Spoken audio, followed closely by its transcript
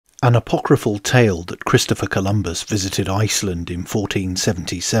An apocryphal tale that Christopher Columbus visited Iceland in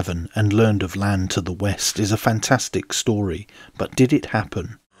 1477 and learned of land to the west is a fantastic story, but did it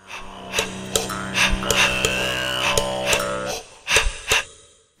happen?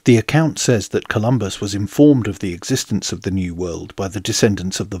 The account says that Columbus was informed of the existence of the New World by the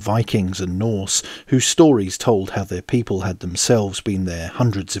descendants of the Vikings and Norse, whose stories told how their people had themselves been there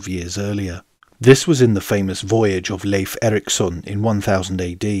hundreds of years earlier. This was in the famous voyage of Leif Erikson in 1000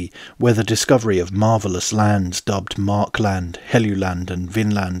 AD, where the discovery of marvellous lands dubbed Markland, Heilung and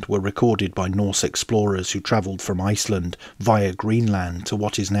Vinland were recorded by Norse explorers who travelled from Iceland via Greenland to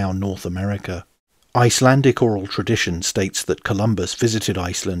what is now North America. Icelandic oral tradition states that Columbus visited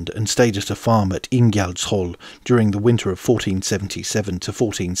Iceland and stayed at a farm at Ingjaldsholt during the winter of 1477 to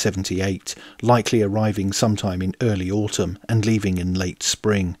 1478, likely arriving sometime in early autumn and leaving in late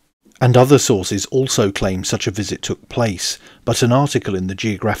spring. And other sources also claim such a visit took place, but an article in the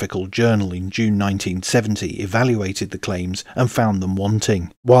Geographical Journal in June 1970 evaluated the claims and found them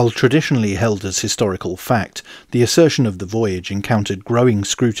wanting. While traditionally held as historical fact, the assertion of the voyage encountered growing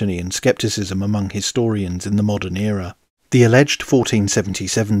scrutiny and scepticism among historians in the modern era. The alleged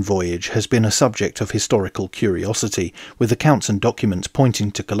 1477 voyage has been a subject of historical curiosity, with accounts and documents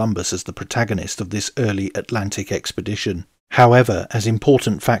pointing to Columbus as the protagonist of this early Atlantic expedition. However, as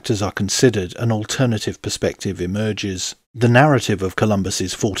important factors are considered, an alternative perspective emerges. The narrative of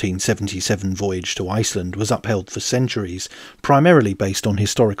Columbus's 1477 voyage to Iceland was upheld for centuries, primarily based on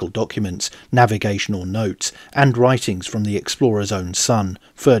historical documents, navigational notes, and writings from the explorer's own son,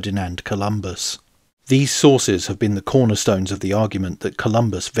 Ferdinand Columbus. These sources have been the cornerstones of the argument that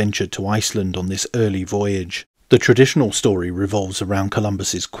Columbus ventured to Iceland on this early voyage. The traditional story revolves around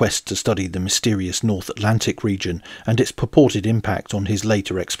Columbus's quest to study the mysterious North Atlantic region and its purported impact on his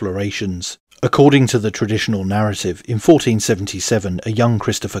later explorations. According to the traditional narrative, in 1477 a young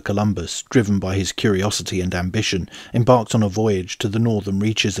Christopher Columbus, driven by his curiosity and ambition, embarked on a voyage to the northern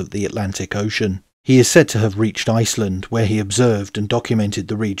reaches of the Atlantic Ocean. He is said to have reached Iceland, where he observed and documented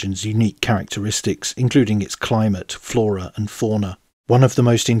the region's unique characteristics, including its climate, flora and fauna. One of the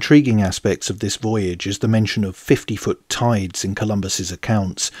most intriguing aspects of this voyage is the mention of 50-foot tides in Columbus's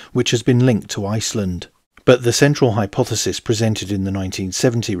accounts, which has been linked to Iceland. But the central hypothesis presented in the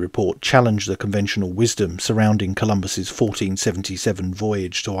 1970 report challenged the conventional wisdom surrounding Columbus's 1477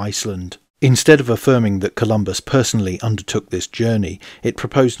 voyage to Iceland. Instead of affirming that Columbus personally undertook this journey, it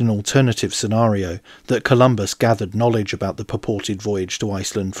proposed an alternative scenario, that Columbus gathered knowledge about the purported voyage to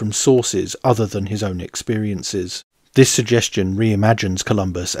Iceland from sources other than his own experiences. This suggestion reimagines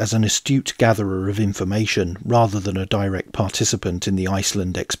Columbus as an astute gatherer of information rather than a direct participant in the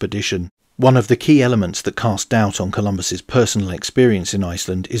Iceland expedition. One of the key elements that cast doubt on Columbus's personal experience in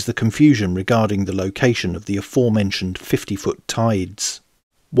Iceland is the confusion regarding the location of the aforementioned 50-foot tides.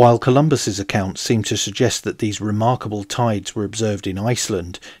 While Columbus's accounts seem to suggest that these remarkable tides were observed in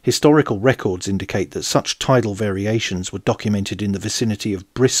Iceland, historical records indicate that such tidal variations were documented in the vicinity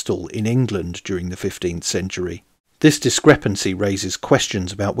of Bristol in England during the 15th century. This discrepancy raises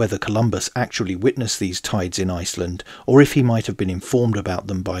questions about whether Columbus actually witnessed these tides in Iceland, or if he might have been informed about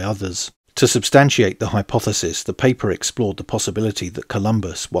them by others. To substantiate the hypothesis, the paper explored the possibility that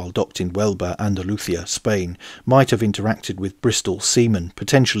Columbus, while docked in Huelva, Andalusia, Spain, might have interacted with Bristol seamen,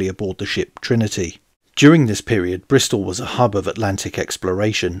 potentially aboard the ship Trinity. During this period, Bristol was a hub of Atlantic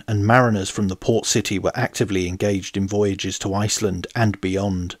exploration, and mariners from the port city were actively engaged in voyages to Iceland and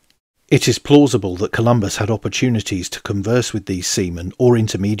beyond. It is plausible that Columbus had opportunities to converse with these seamen or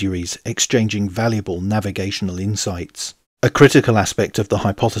intermediaries, exchanging valuable navigational insights. A critical aspect of the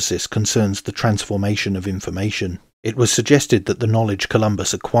hypothesis concerns the transformation of information. It was suggested that the knowledge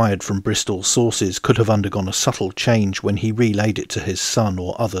Columbus acquired from Bristol sources could have undergone a subtle change when he relayed it to his son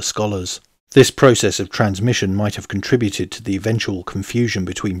or other scholars. This process of transmission might have contributed to the eventual confusion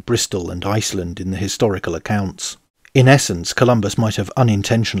between Bristol and Iceland in the historical accounts. In essence, Columbus might have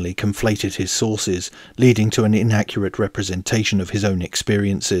unintentionally conflated his sources, leading to an inaccurate representation of his own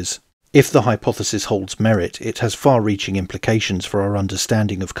experiences. If the hypothesis holds merit, it has far-reaching implications for our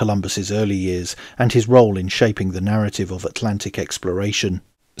understanding of Columbus's early years and his role in shaping the narrative of Atlantic exploration.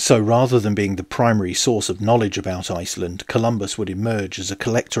 So rather than being the primary source of knowledge about Iceland, Columbus would emerge as a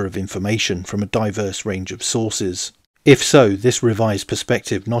collector of information from a diverse range of sources. If so, this revised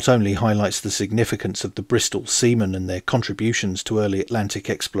perspective not only highlights the significance of the Bristol seamen and their contributions to early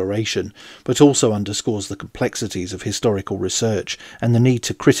Atlantic exploration, but also underscores the complexities of historical research and the need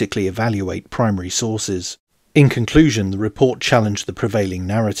to critically evaluate primary sources. In conclusion, the report challenged the prevailing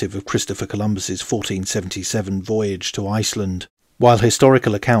narrative of Christopher Columbus's 1477 voyage to Iceland. While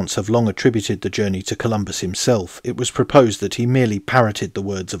historical accounts have long attributed the journey to Columbus himself, it was proposed that he merely parroted the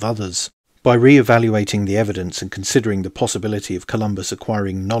words of others. By re-evaluating the evidence and considering the possibility of Columbus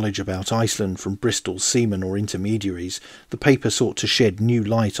acquiring knowledge about Iceland from Bristol's seamen or intermediaries, the paper sought to shed new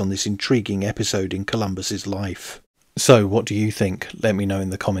light on this intriguing episode in Columbus's life. So, what do you think? Let me know in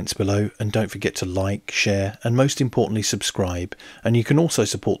the comments below, and don't forget to like, share, and most importantly subscribe. And you can also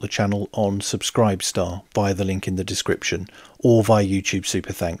support the channel on Subscribestar via the link in the description, or via YouTube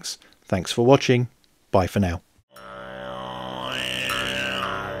Super Thanks. Thanks for watching. Bye for now.